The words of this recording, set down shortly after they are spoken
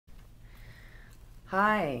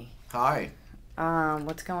Hi. Hi.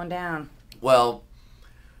 What's going down? Well,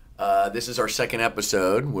 this is our second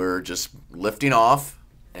episode. We're just lifting off,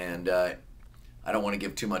 and I don't want to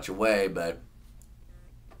give too much away, but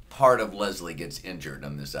part of Leslie gets injured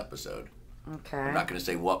on this episode. Okay. I'm not going to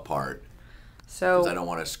say what part, So, because I don't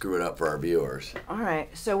want to screw it up for our viewers. all right.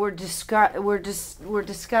 So we're discussing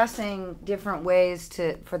different ways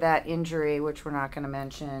for that injury, which we're not going to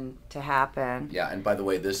mention, to happen. Yeah, and by the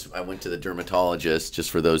way, I went to the dermatologist, just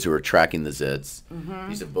for those who are tracking the zits. Mm-hmm.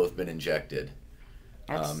 These have both been injected.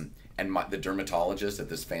 That's, And the dermatologist at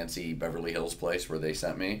this fancy Beverly Hills place where they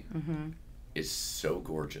sent me is so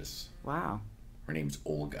gorgeous. wow. Her name's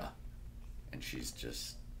Olga, and she's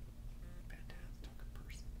just fantastic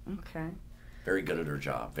person. Okay. Very good at her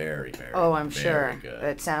job. Very, very. Oh, I'm very sure. good.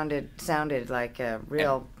 That sounded like a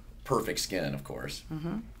real. And perfect skin, of course.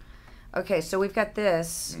 Okay, so we've got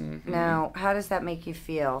this. Mhm. Now, how does that make you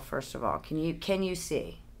feel? First of all, can you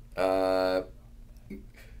see?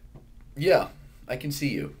 Yeah, I can see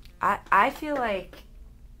you. I feel like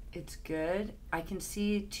it's good. I can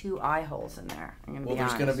see two eye holes in there. I'm gonna Well, be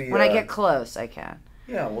there's honest. gonna be, when I get close, I can.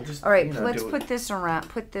 Yeah, we'll just. All right, you know, let's do it. put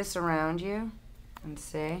this around you, and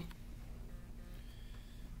see.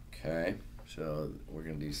 Okay, so we're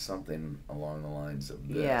gonna do something along the lines of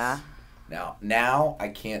this. Yeah. Now I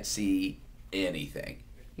can't see anything.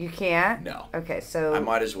 You can't. No. Okay, so I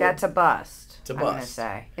might as well- that's a bust. It's a I'm gonna bust.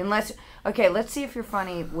 say, unless. Okay, let's see if you're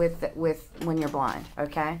funny with when you're blind.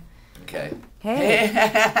 Okay. Okay. Hey.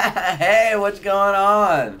 Hey, what's going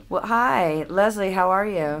on? Well, hi, Leslie. How are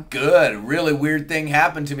you? Good. A really weird thing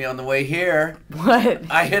happened to me on the way here. What?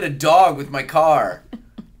 I hit a dog with my car.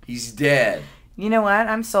 He's dead. You know what?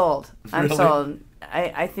 I'm sold. I'm Really? sold.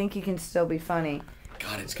 I think you can still be funny.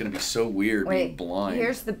 God, it's gonna be so weird being blind.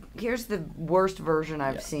 Here's the worst version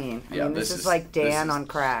I've Yeah. seen. I Yeah, mean, this is like Dan on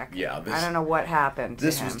crack. Yeah, I don't know what happened to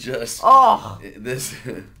This him. was just. Oh, This.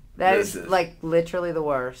 that this is like literally the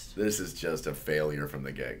worst. This is just a failure from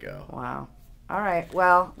the get-go. Wow. All right.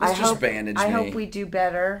 Well, Let's just bandage I me. hope we do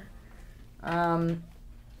better. And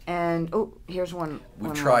oh, here's one. We've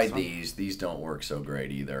one tried last one. these. These don't work so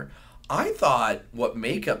great either. I thought what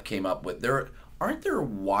makeup came up with, aren't there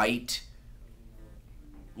white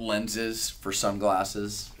lenses for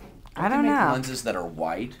sunglasses? I don't they make know. lenses that are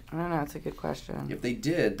white? I don't know. It's a good question. If they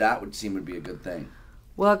did, that would seem to be a good thing.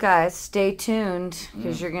 Well, guys, stay tuned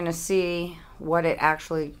because Mm. you're gonna see what it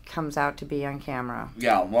actually comes out to be on camera.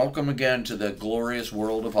 Yeah, welcome again to the glorious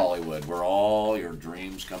world of Hollywood, where all your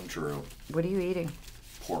dreams come true. What are you eating?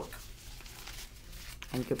 Pork.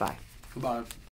 And goodbye. Goodbye.